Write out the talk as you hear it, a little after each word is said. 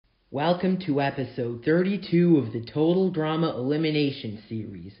Welcome to episode 32 of the Total Drama Elimination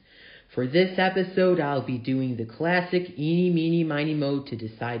series. For this episode, I'll be doing the classic Eeny-Meeny-Miny-Mo to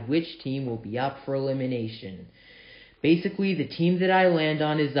decide which team will be up for elimination. Basically, the team that I land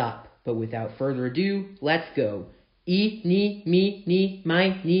on is up, but without further ado, let's go.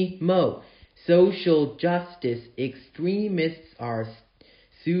 Eeny-Meeny-Miny-Mo. Social justice extremists are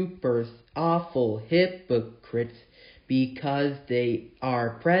super awful hypocrites because they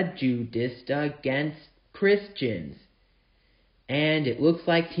are prejudiced against Christians. And it looks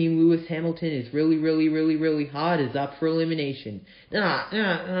like Team Lewis Hamilton is really hot, is up for elimination.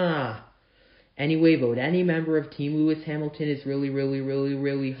 Anyway, vote any member of Team Lewis Hamilton is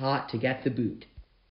really hot to get the boot.